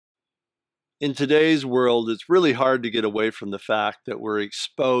in today's world, it's really hard to get away from the fact that we're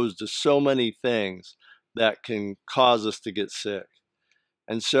exposed to so many things that can cause us to get sick.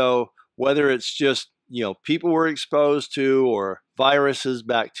 And so whether it's just, people we're exposed to or viruses,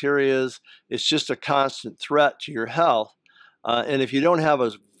 bacterias, it's just a constant threat to your health. And if you don't have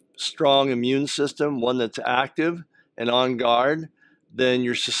a strong immune system, one that's active and on guard, then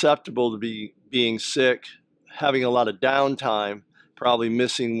you're susceptible to being sick, having a lot of downtime, probably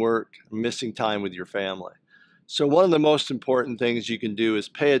missing work, missing time with your family. So one of the most important things you can do is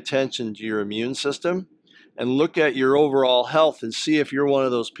pay attention to your immune system and look at your overall health and see if you're one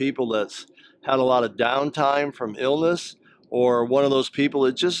of those people that's had a lot of downtime from illness, or one of those people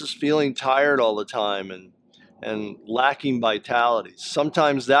that just is feeling tired all the time and lacking vitality.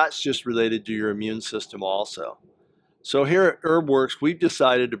 Sometimes that's just related to your immune system also. So here at HerbWorks, we've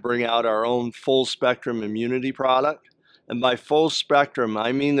decided to bring out our own full spectrum immunity product. And by full spectrum,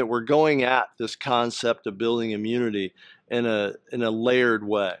 I mean that we're going at this concept of building immunity in a layered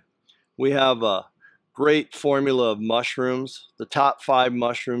way. We have a great formula of mushrooms, the top 5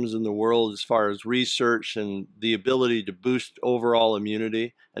 mushrooms in the world as far as research and the ability to boost overall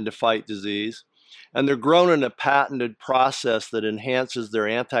immunity and to fight disease. And they're grown in a patented process that enhances their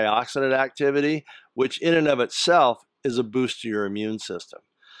antioxidant activity, which in and of itself is a boost to your immune system.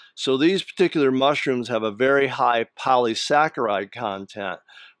 So these particular mushrooms have a very high polysaccharide content,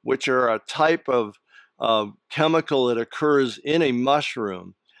 which are a type of chemical that occurs in a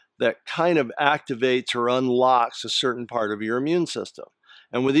mushroom that kind of activates or unlocks a certain part of your immune system.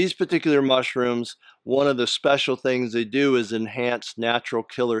 And with these particular mushrooms, one of the special things they do is enhance natural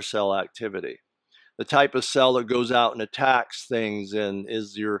killer cell activity. The type of cell that goes out and attacks things and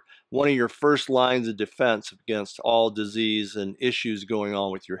is one of your first lines of defense against all disease and issues going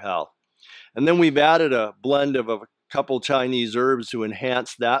on with your health. And then we've added a blend of a couple Chinese herbs to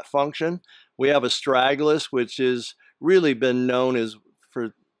enhance that function. We have astragalus, which has really been known as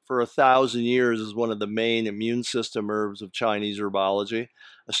for 1,000 years as one of the main immune system herbs of Chinese herbology.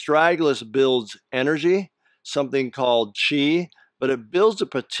 Astragalus builds energy, something called qi, but it builds a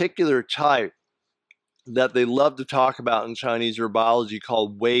particular type that they love to talk about in Chinese herbology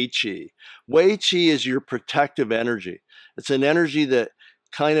called wei qi. Wei qi is your protective energy. It's an energy that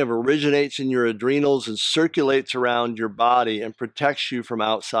kind of originates in your adrenals and circulates around your body and protects you from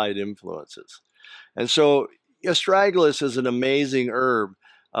outside influences. And so astragalus is an amazing herb,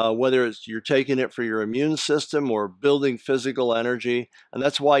 whether it's you're taking it for your immune system or building physical energy. And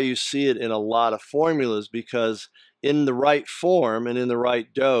that's why you see it in a lot of formulas, because in the right form and in the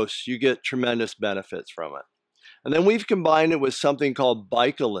right dose, you get tremendous benefits from it. And then we've combined it with something called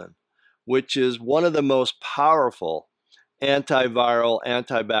bicolin, which is one of the most powerful antiviral,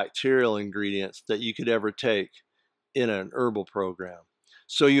 antibacterial ingredients that you could ever take in an herbal program.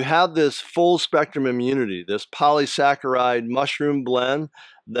 So you have this full spectrum immunity, this polysaccharide mushroom blend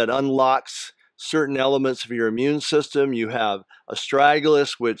that unlocks certain elements of your immune system. You have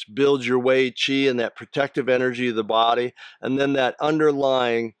astragalus, which builds your wei qi and that protective energy of the body, and then that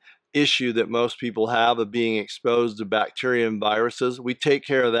underlying issue that most people have of being exposed to bacteria and viruses. We take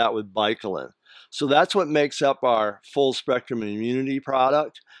care of that with bicolin. So that's what makes up our full spectrum immunity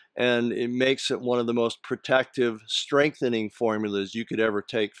product, and it makes it one of the most protective, strengthening formulas you could ever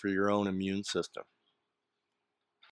take for your own immune system.